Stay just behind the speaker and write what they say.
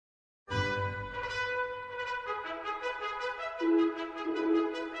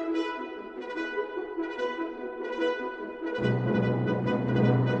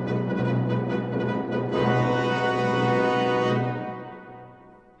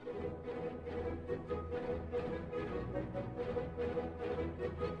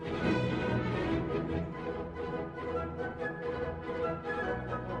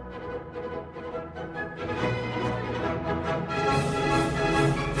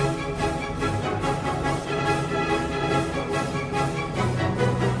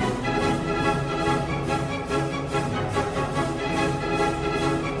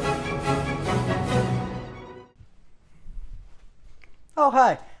Oh,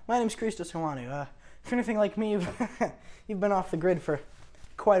 hi. My name's Christos. If you're anything like me, you've been off the grid for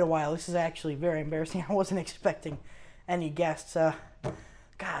quite a while. This is actually very embarrassing. I wasn't expecting any guests.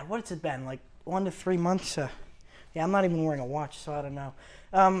 God, what's it been? Like 1 to 3 months? Yeah, I'm not even wearing a watch, so I don't know.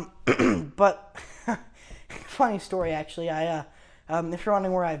 But funny story, actually. If you're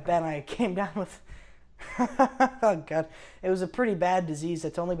wondering where I've been, I came down with oh God, it was a pretty bad disease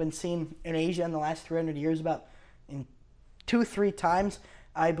that's only been seen in Asia in the last 300 years, about in 2-3 times.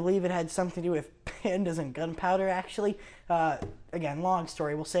 I believe it had something to do with pandas and gunpowder, actually. Again, long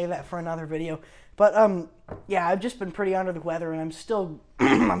story. We'll save that for another video. But yeah, I've just been pretty under the weather, and I'm still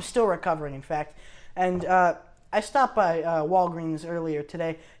I'm still recovering, in fact. And I stopped by Walgreens earlier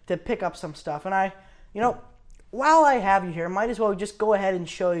today to pick up some stuff, and while I have you here, I might as well just go ahead and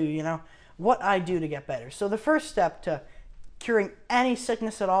show you, what I do to get better. So the first step to curing any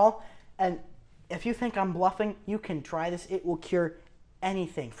sickness at all, and if you think I'm bluffing, you can try this. It will cure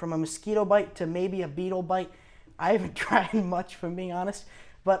anything, from a mosquito bite to maybe a beetle bite. I haven't tried much, if I'm being honest.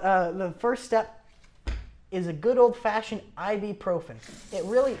 But the first step is a good old-fashioned ibuprofen. It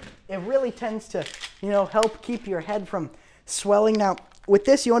really tends to, help keep your head from swelling. Now, with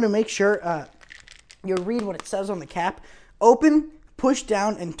this, you want to make sure you read what it says on the cap. Open, push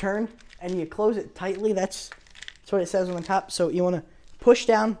down, and turn, and you close it tightly. That's what it says on the top. So you want to push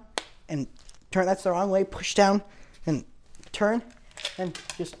down and turn. That's the wrong way. Push down and turn, and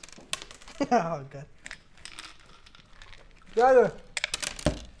just oh God.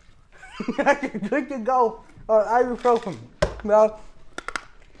 Good to go. Ibuprofen. Now,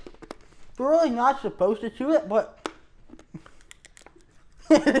 we're really not supposed to chew it, but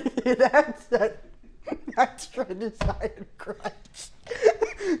it adds that extra desired crunch.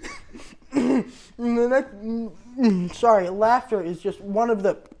 Sorry, laughter is just one of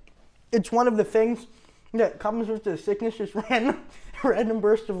the things that comes with the sickness. Just random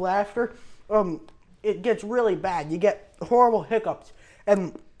burst of laughter. It gets really bad. You get horrible hiccups,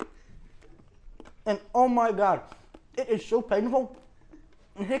 and oh my God, it is so painful.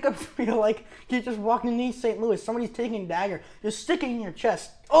 And hiccups feel like you're just walking in East St. Louis. Somebody's taking a dagger, just sticking in your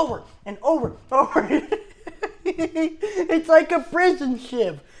chest over and over. It's like a prison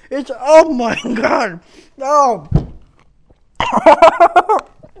shiv. Oh my God. Oh.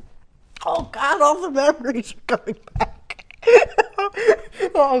 Oh God, all the memories are coming back.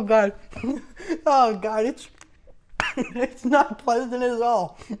 Oh God. Oh God, it's not pleasant at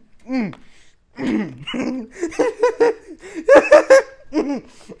all. The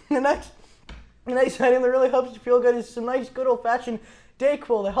next item that really helps you feel good is some nice good old-fashioned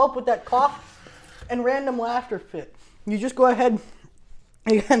Dayquil to help with that cough and random laughter fit. You just go ahead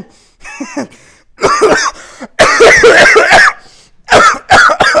again.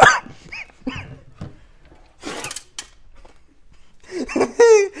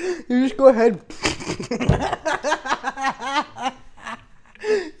 You just go ahead.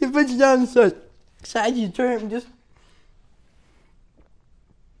 You put it down so side you turn and just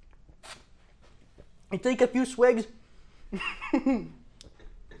you take a few swigs. It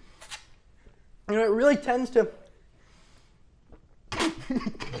really tends to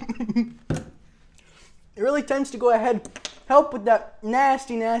go ahead, help with that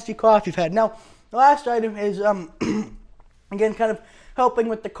nasty cough you've had. Now, the last item is again kind of helping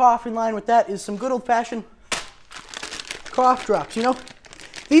with the cough. In line with that is some good old-fashioned cough drops.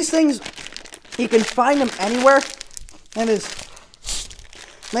 These things, you can find them anywhere, and there's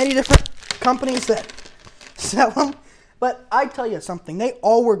many different companies that sell them. But I tell you something, they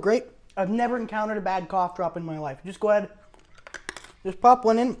all were great. I've never encountered a bad cough drop in my life. Just go ahead, just pop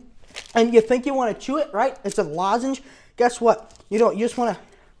one in, and you think you want to chew it, right? It's a lozenge. Guess what? You don't. You just want to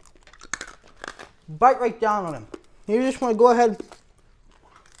bite right down on them. You just want to go ahead,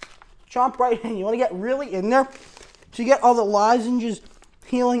 chomp right in. You want to get really in there so you get all the lozenges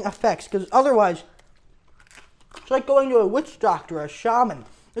healing effects, because otherwise it's like going to a witch doctor or a shaman.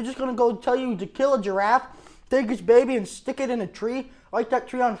 They're just going to go tell you to kill a giraffe, take his baby and stick it in a tree, light that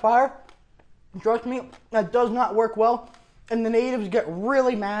tree on fire. Trust me, that does not work well, and the natives get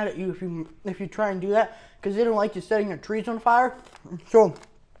really mad at you if you try and do that, because they don't like you setting their trees on fire. So,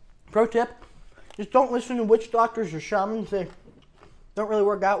 pro tip, just don't listen to witch doctors or shamans. They don't really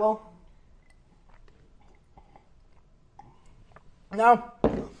work out well. Now,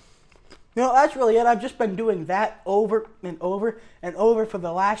 that's really it. I've just been doing that over and over and over for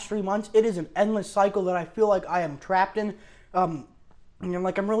the last 3 months. It is an endless cycle that I feel like I am trapped in. I'm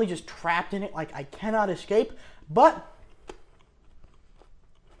really just trapped in it. Like, I cannot escape. But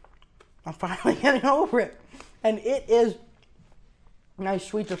I'm finally getting over it. And it is nice,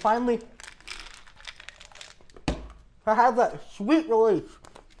 sweet to finally I have that sweet relief,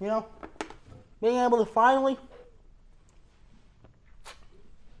 you know, being able to finally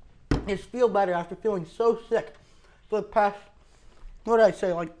just feel better after feeling so sick for the past, what did I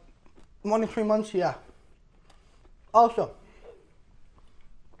say, like 1 to 3 months? Yeah. Also,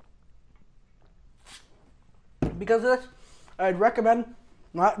 because of this, I'd recommend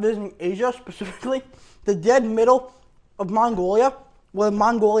not visiting Asia, specifically the dead middle of Mongolia, where the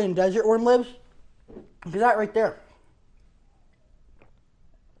Mongolian desert worm lives. Because that right there,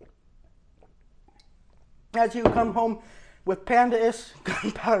 as you come home with pandaus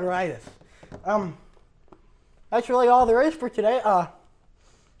gunpowderitis. That's really all there is for today.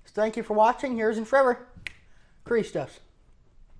 Thank you for watching. Here's and forever, Christos.